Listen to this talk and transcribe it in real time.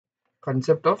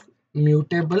concept of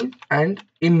mutable and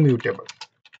immutable.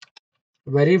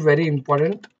 Very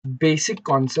important basic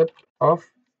concept of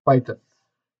Python.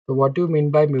 So what do you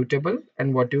mean by mutable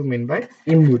and what do you mean by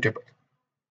immutable?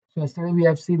 So yesterday we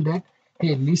have seen that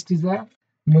hey, list is a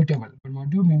mutable, but what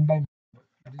do you mean by mutable?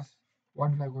 That is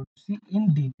what we are going to see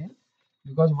in detail,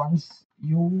 because once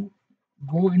you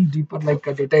go in deeper like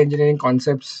data engineering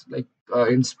concepts like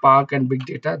in Spark and big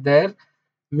data, there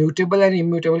mutable and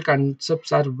immutable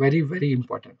concepts are very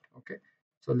important. Okay,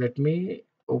 so let me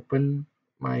open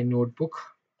my notebook.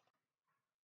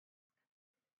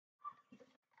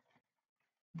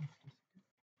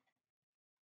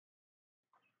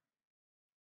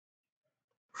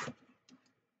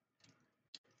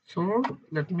 So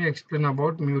let me explain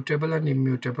about mutable and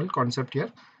immutable concept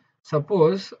here.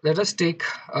 Suppose let us take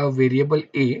a variable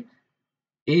a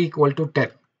equal to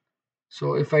 10.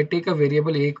 So if I take a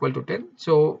variable a equal to 10,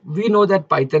 so we know that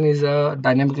Python is a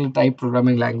dynamically typed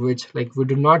programming language. Like we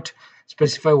do not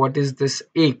specify what is this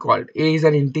a called. A is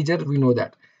an integer, we know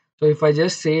that. So if I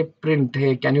just say print,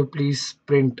 hey, can you please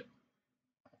print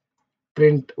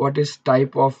what is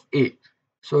type of a?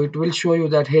 So it will show you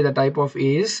that hey, the type of a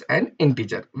is an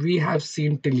integer. We have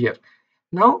seen till here.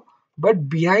 Now, but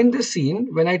behind the scene,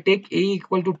 when I take a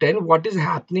equal to 10, what is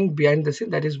happening behind the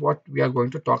scene? That is what we are going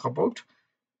to talk about,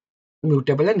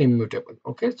 mutable and immutable.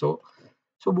 Okay, so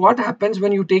what happens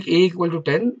when you take a equal to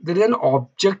 10? There is an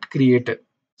object created.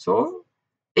 So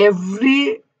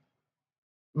every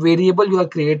variable you are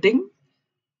creating,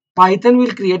 Python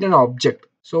will create an object.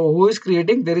 So who is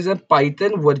creating? There is a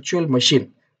Python virtual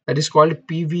machine that is called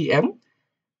PVM.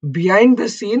 Behind the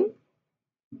scene,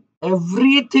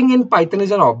 everything in Python is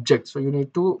an object. So you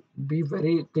need to be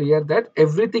very clear that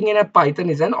everything in a Python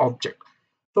is an object.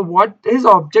 So what is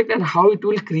object and how it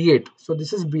will create? So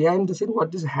this is behind the scene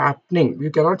what is happening. You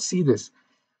cannot see this.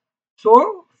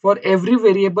 So for every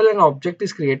variable an object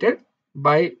is created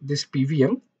by this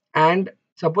PVM, and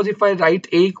suppose if I write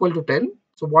a equal to 10,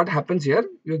 so what happens here?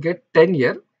 You get 10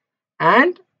 here,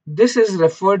 and this is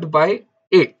referred by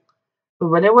a. So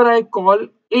whenever I call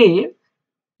a,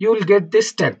 you will get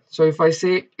this 10. So if I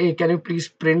say hey, can you please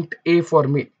print a for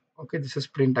me? Okay, this is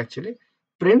print actually.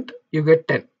 Print, you get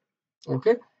 10.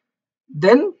 Okay,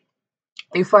 then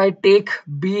if I take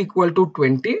b equal to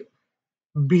 20,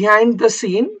 behind the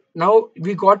scene now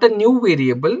we got a new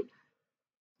variable,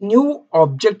 new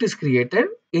object is created.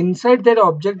 Inside that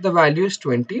object the value is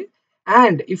 20,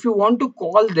 and if you want to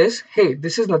call this, hey,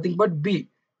 this is nothing but b,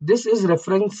 this is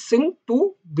referencing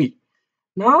to b.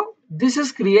 Now this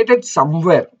is created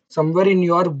somewhere in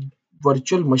your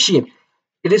virtual machine.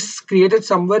 It is created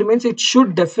somewhere means it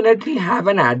should definitely have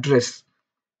an address.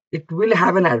 It will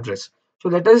have an address. So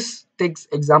let us take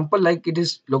example like it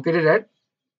is located at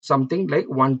something like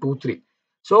 123.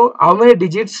 So how many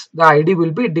digits the ID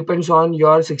will be, it depends on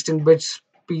your 16 bits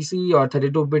PC or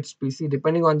 32 bits PC.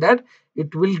 Depending on that,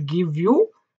 it will give you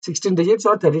 16 digits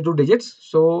or 32 digits.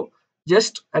 So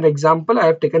just an example, I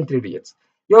have taken 3 digits.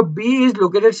 Your B is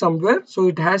located somewhere, so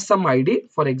it has some ID.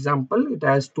 For example, it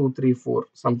has 234,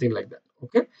 something like that.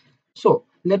 Okay, so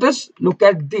let us look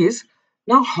at this.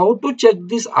 Now how to check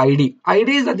this ID?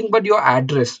 ID is nothing but your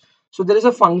address. So there is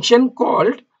a function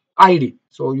called ID.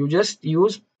 So you just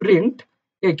use print,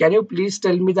 hey, can you please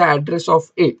tell me the address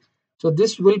of A? So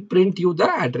this will print you the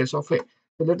address of A.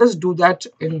 So let us do that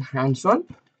in hands-on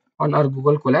on our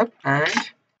Google Colab. And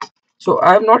so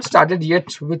I have not started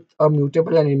yet with a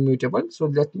mutable and immutable. So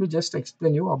let me just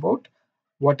explain you about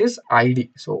what is ID.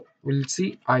 So we'll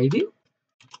see ID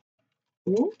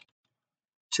to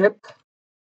check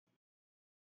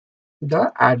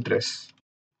the address.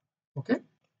 Okay,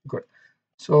 good.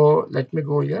 So let me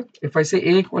go here. If I say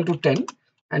a equal to 10,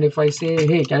 and if I say,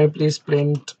 hey, can you please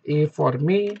print a for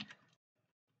me,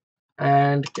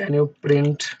 and can you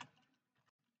print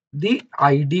the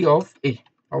ID of a?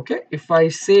 Okay, if I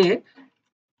say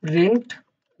print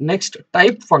next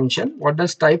type function, what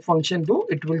does type function do?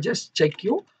 It will just check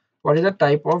you what is the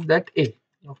type of that a.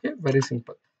 Okay, very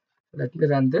simple. Let me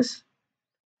run this.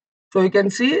 So you can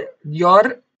see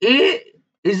your a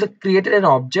is created an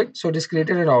object. So it is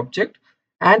created an object,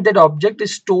 and that object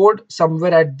is stored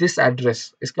somewhere at this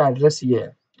address. Iska address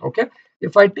here. Okay.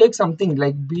 If I take something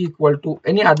like b equal to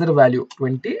any other value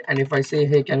 20, and if I say,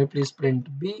 hey, can you please print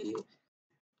b,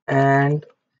 and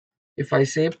if I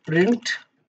say print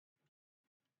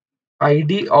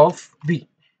ID of b,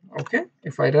 okay,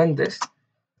 if I run this,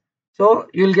 so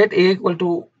you'll get a equal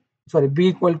to, sorry, b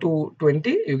equal to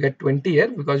 20. You get 20 here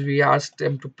because we asked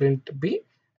them to print b.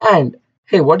 And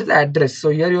hey, what is the address? So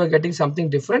here you are getting something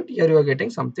different. Here you are getting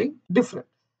something different.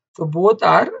 So both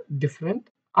are different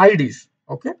IDs.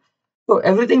 Okay. So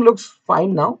everything looks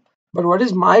fine now, but what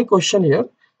is my question here?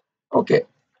 Okay,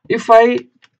 if I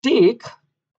take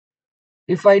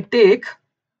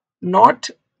not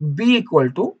b equal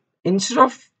to, instead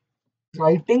of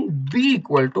writing b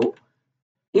equal to,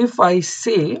 if I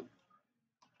say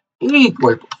a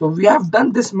equal to, so we have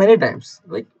done this many times,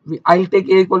 like I'll take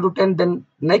a equal to 10, then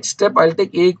next step I'll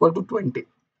take a equal to 20.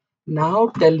 Now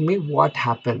tell me what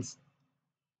happens.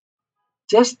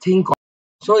 Just think.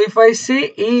 So if I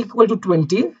say a equal to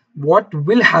 20, what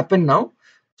will happen now?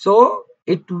 So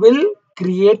it will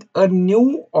create a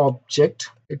new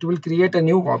object. It will create a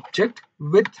new object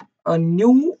with a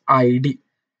new ID.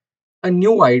 A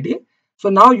new ID. So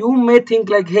now you may think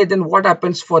like, hey, then what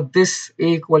happens for this a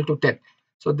equal to 10?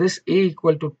 So this a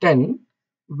equal to 10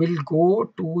 will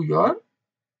go to your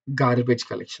garbage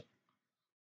collection.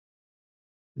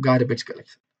 Garbage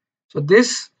collection. So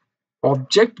this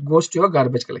object goes to your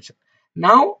garbage collection.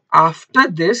 Now after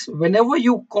this, whenever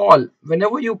you call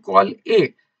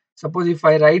a, suppose if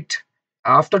I write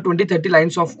after 20-30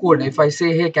 lines of code, if I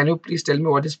say, hey, can you please tell me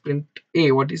what is print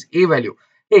a, what is a value?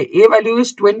 Hey, a value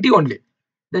is 20 only.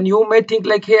 Then you may think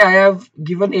like, hey, I have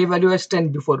given a value as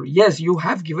 10 before. Yes, you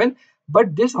have given,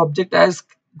 but this object has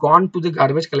gone to the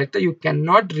garbage collector. You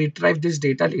cannot retrieve this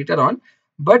data later on,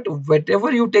 but whatever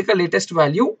you take a latest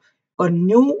value, a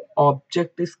new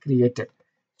object is created.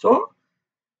 So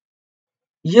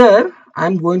here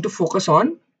I'm going to focus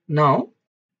on now.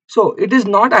 So it is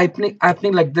not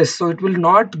happening like this. So it will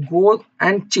not go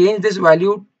and change this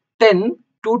value 10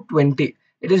 to 20.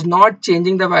 It is not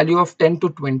changing the value of 10 to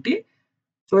 20.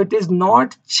 So it is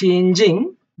not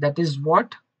changing. That is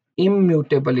what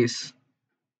immutable is.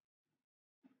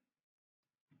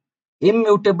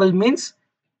 Immutable means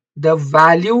the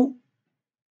value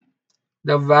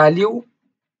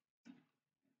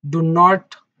do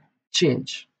not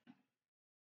change.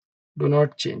 Do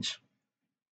not change.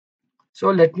 So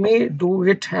let me do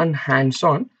it on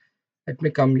hands-on. Let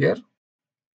me come here.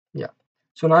 Yeah.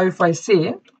 So now if I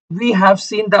say, we have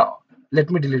seen the, let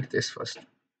me delete this first.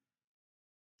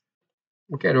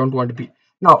 Okay, I don't want to be.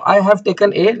 Now I have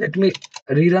taken a, let me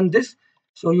rerun this.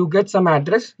 So you get some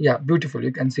address. Yeah, beautiful.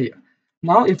 You can see here.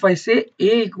 Now if I say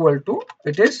a equal to,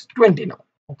 it is 20 now.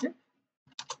 Okay,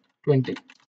 20.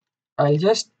 I'll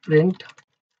just print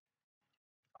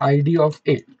ID of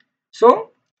a. So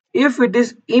if it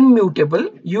is immutable,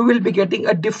 you will be getting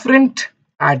a different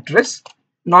address,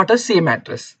 not a same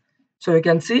address. So you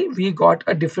can see we got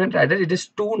a different address. It is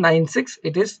 296,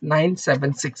 it is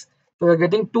 976. So we're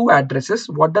getting two addresses.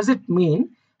 What does it mean?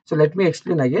 So let me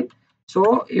explain again.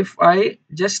 So if I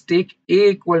just take a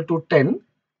equal to 10,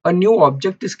 a new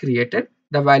object is created.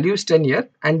 The value is 10 here,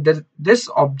 and this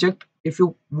object, if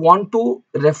you want to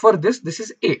refer this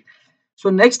is a. So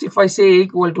next, if I say a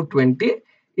equal to 20,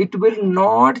 it will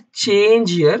not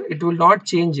change here. It will not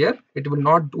change here. It will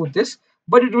not do this,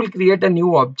 but it will create a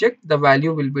new object. The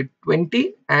value will be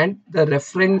 20, and the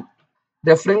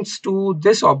reference to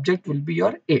this object will be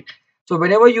your a. So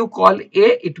whenever you call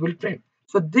a, it will print.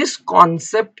 So this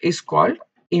concept is called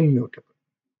immutable.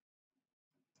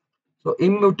 So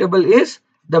immutable is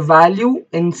the value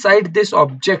inside this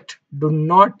object do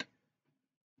not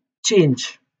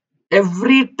change.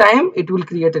 Every time it will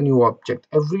create a new object.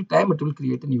 Every time it will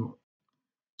create a new.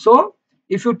 So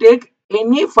if you take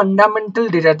any fundamental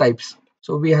data types,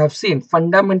 so we have seen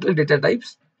fundamental data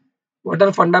types. What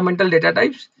are fundamental data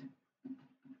types?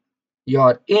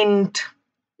 Your int,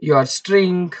 your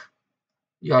string,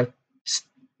 your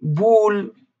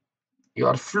bool,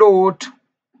 your float,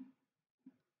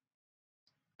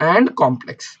 and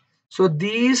complex. So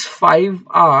these five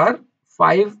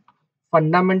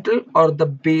fundamental or the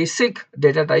basic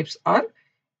data types are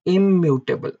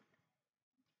immutable.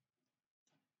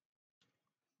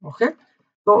 Okay,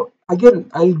 so again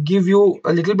I'll give you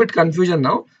a little bit confusion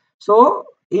now. So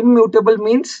immutable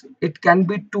means it can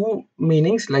be two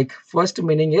meanings. Like first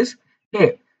meaning is,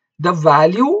 hey, the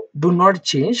value do not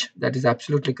change. That is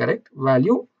absolutely correct.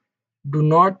 Value do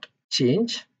not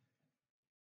change.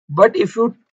 But if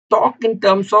you talk in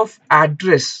terms of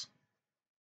address,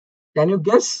 can you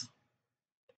guess?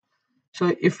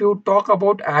 So if you talk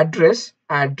about address,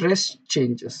 address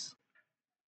changes.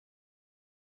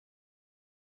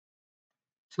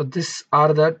 So these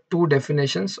are the two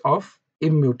definitions of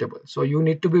immutable. So you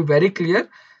need to be very clear.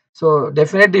 So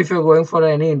definitely if you're going for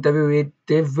any interview,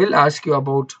 they will ask you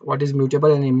about what is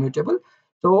mutable and immutable.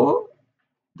 So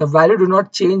the value do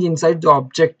not change inside the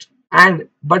object, and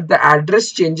but the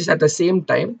address changes at the same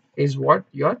time is what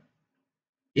your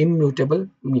immutable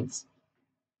means.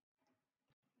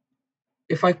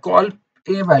 If I call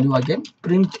a value again,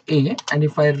 print a, and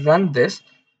if I run this,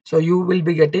 So you will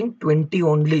be getting 20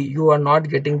 only. You are not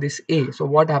getting this A. So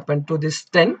what happened to this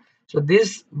 10? So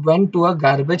this went to a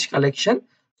garbage collection.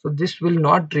 So this will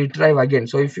not retrieve again.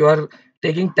 So if you are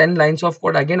taking 10 lines of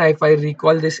code again, if I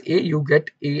recall this A, you get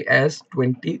A as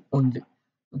 20 only.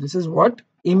 This is what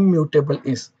immutable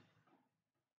is.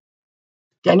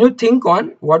 Can you think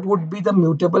on what would be the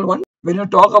mutable one? When you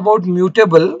talk about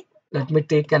mutable, let me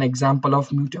take an example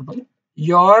of mutable.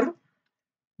 Your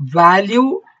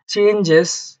value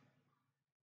changes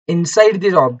inside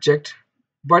the object,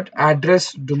 but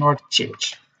address do not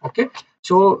change. Okay,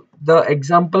 so the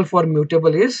example for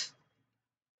mutable is,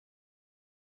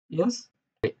 yes,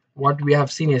 what we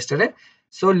have seen yesterday.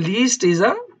 So list is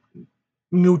a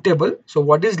mutable. So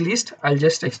what is list? I'll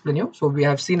just explain you. So we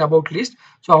have seen about list.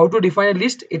 So how to define a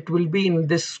list? It will be in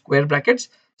this square brackets.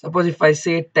 Suppose if I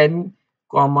say 10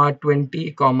 comma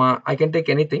 20 comma, I can take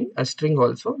anything, a string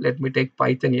also. Let me take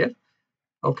Python here.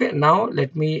 Okay, now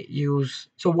let me use,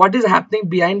 so what is happening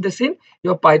behind the scene?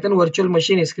 Your Python virtual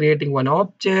machine is creating one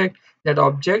object. That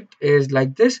object is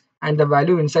like this, and the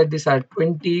value inside this are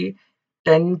 20,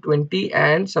 10, 20,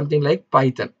 and something like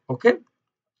Python. Okay,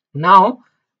 now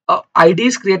ID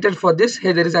is created for this.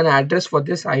 Hey, there is an address for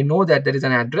this. I know that there is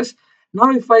an address.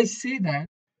 Now if I say that,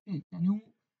 hey, can you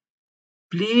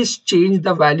please change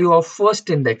the value of first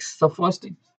index? The first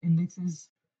index is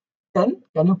 10.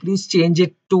 Can you please change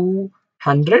it to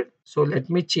 100? So let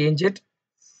me change it.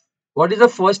 What is the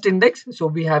first index? So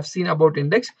we have seen about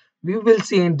index. We will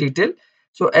see in detail.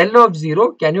 So L of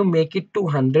 0, can you make it to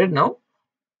 100 now?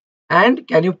 And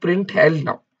can you print L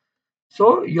now?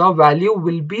 So your value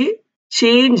will be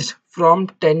changed from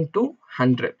 10 to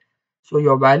 100. So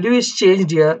your value is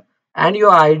changed here and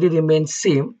your ID remains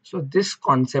same. So this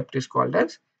concept is called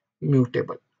as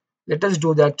mutable. Let us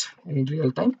do that in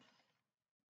real time.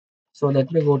 So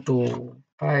let me go to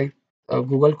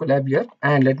Google Colab here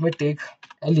and let me take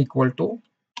L equal to,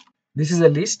 this is a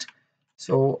list.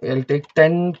 So I'll take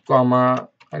 10 comma,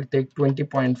 I'll take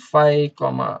 20.5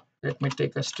 comma, let me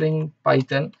take a string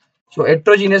Python. So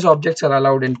heterogeneous objects are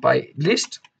allowed in Py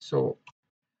list. So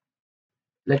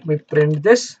let me print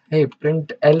this. Hey,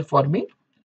 print L for me.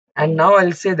 And now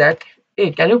I'll say that,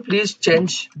 hey, can you please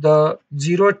change the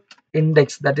 0th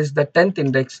index, that is the 10th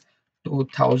index, to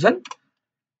 1000.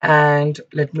 And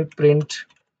let me print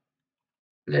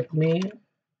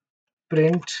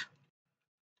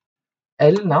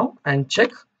L now and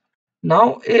check.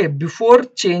 Now, before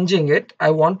changing it,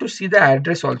 I want to see the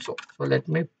address also. So let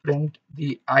me print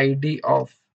the ID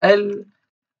of L,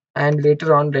 and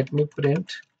later on let me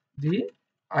print the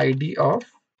ID of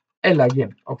L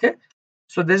again. Okay.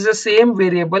 So this is the same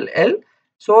variable L.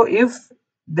 So if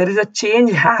there is a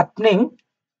change happening,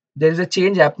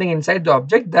 inside the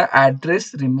object, the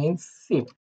address remains same.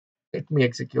 Let me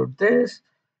execute this.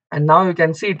 And now you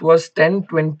can see it was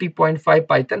 1020.5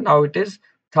 Python. Now it is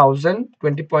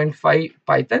 1020.5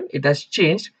 Python. It has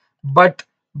changed, but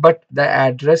the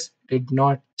address did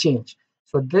not change.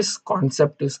 So this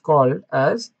concept is called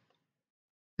as,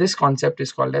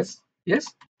 yes,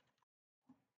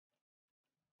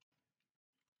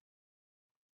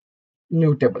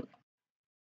 mutable.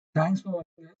 Thanks for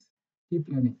watching, guys. Keep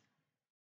learning.